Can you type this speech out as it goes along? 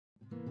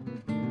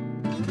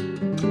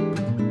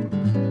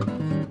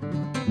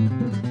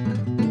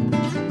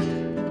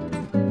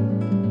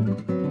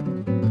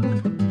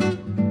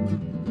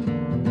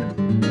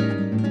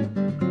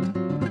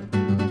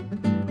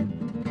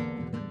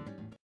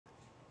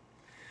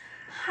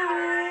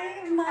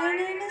Hi, my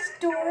name is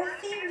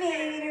Darthy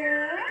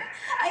Vader.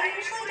 I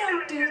usually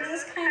don't do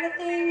this kind of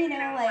thing, you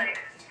know, like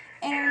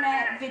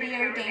internet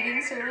video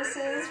dating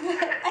services,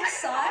 but I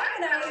saw it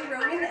when I was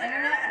roaming the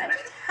internet and I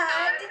just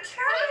had to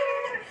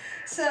try it.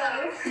 So,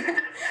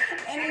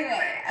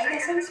 anyway, I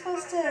guess I'm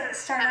supposed to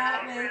start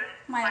out with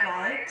my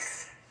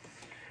likes.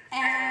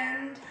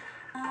 And,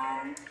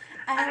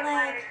 I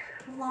like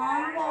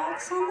long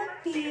walks on the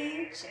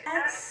beach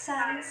at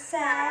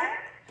sunset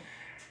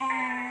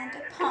and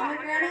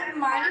pomegranate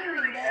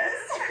margaritas.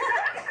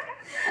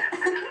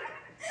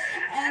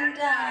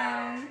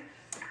 And,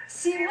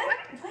 see,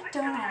 what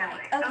don't I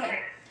like? Okay,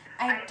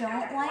 I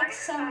don't like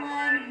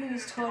someone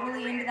who's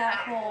totally into that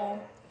whole,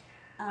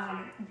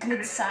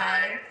 good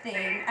side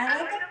thing. I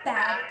like a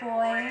bad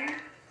boy.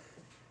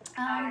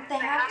 They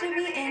have to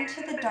be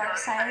into the dark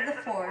side of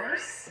the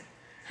Force.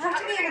 Have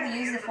to be able to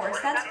use the Force.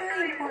 That's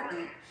very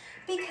important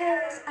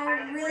because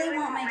I really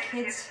want my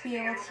kids to be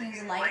able to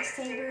use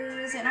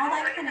lightsabers and all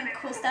that kind of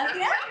cool stuff,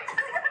 you know?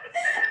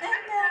 And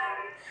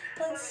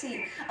let's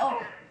see.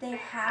 Oh, they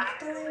have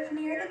to live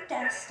near the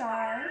Death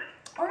Star,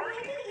 or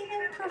maybe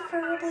even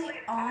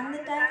preferably on the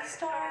Death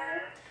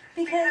Star.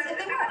 Because if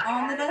they weren't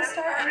on the Death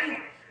Star, I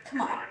mean,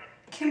 come on,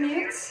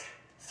 commutes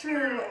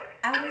through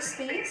outer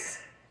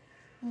space,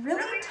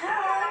 really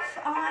tough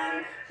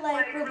on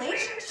like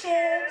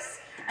relationships.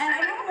 And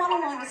I don't want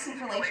a long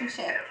distance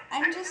relationship.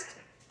 I'm just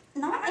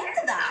not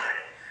into that.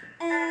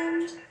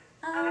 And,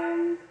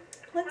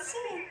 let's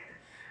see.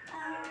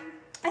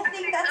 I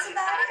think that's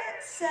about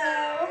it. So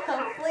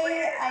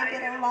hopefully I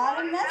get a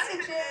lot of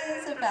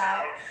messages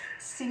about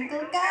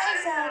single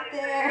guys out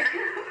there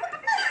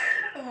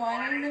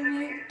wanting to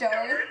meet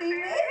Darthy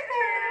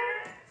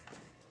Vader.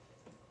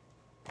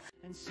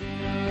 And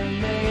sooner or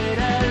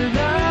later,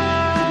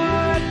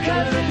 love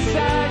comes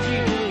inside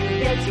you,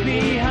 gets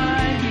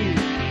behind you,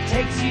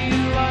 takes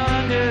you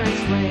under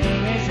its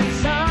wing. Is it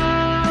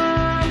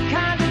some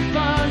kind of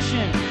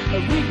function, a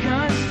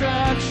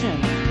reconstruction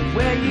of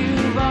where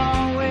you've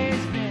always